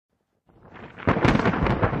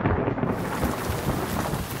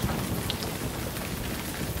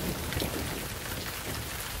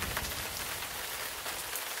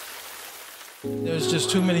There's just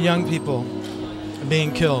too many young people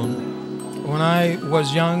being killed. When I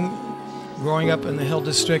was young, growing up in the Hill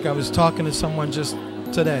District, I was talking to someone just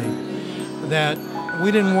today that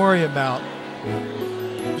we didn't worry about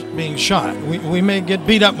being shot. We may get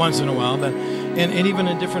beat up once in a while, but and even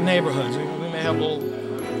in different neighborhoods. We may have a little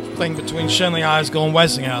thing between Shenley Osgood and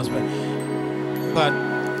Westinghouse, but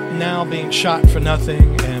now being shot for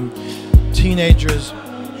nothing and teenagers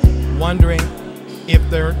wondering if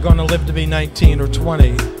they're going to live to be 19 or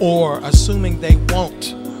 20, or assuming they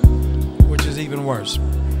won't, which is even worse.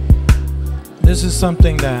 This is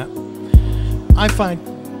something that I find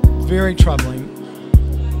very troubling,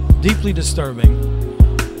 deeply disturbing,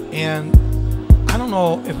 and I don't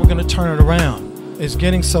know if we're going to turn it around. It's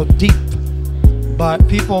getting so deep, but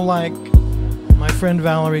people like my friend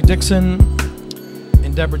Valerie Dixon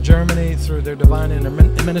and Deborah Germany, through their Divine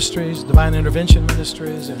Intervention Ministries,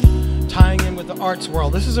 and tying in with the arts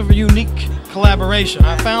world. This is a unique collaboration.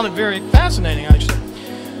 I found it very fascinating, actually.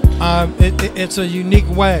 It's a unique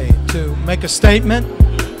way to make a statement,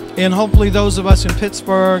 and hopefully those of us in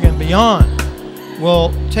Pittsburgh and beyond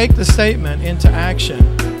will take the statement into action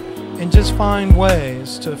and just find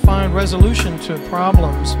ways to find resolution to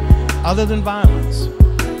problems other than violence.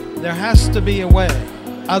 There has to be a way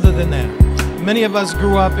other than that. Many of us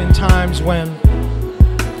grew up in times when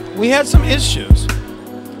we had some issues,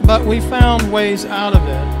 but we found ways out of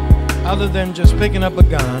it other than just picking up a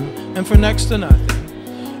gun and for next to nothing.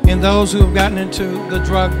 And those who have gotten into the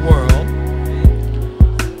drug world,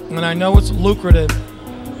 and I know it's lucrative,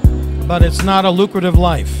 but it's not a lucrative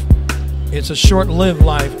life. It's a short-lived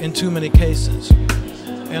life in too many cases.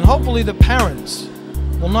 And hopefully the parents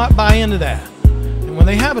will not buy into that. And when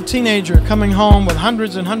they have a teenager coming home with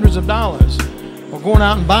hundreds and hundreds of dollars, or going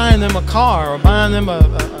out and buying them a car, or buying them a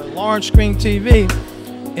large screen TV,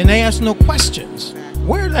 and they ask no questions,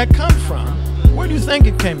 where did that come from? Where do you think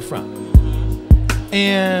it came from?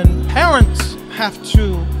 And parents have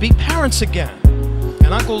to be parents again.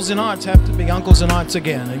 And uncles and aunts have to be uncles and aunts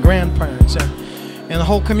again, and grandparents, and the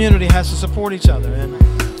whole community has to support each other. And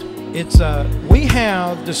it's we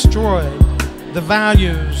have destroyed the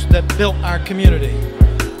values that built our community.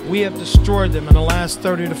 We have destroyed them in the last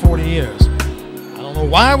 30 to 40 years. I don't know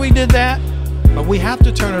why we did that, but we have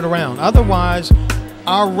to turn it around. Otherwise,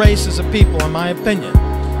 our race as a people, in my opinion,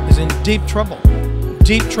 is in deep trouble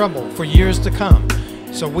for years to come.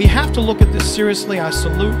 So we have to look at this seriously. I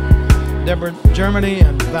salute Deborah Germany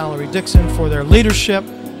and Valerie Dixon for their leadership,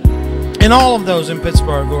 and all of those in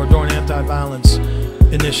Pittsburgh who are doing anti-violence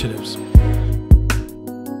initiatives.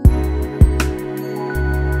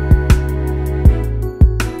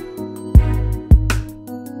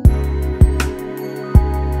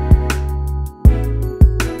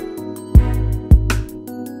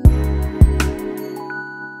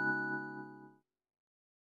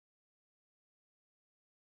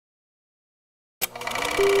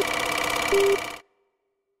 Beep.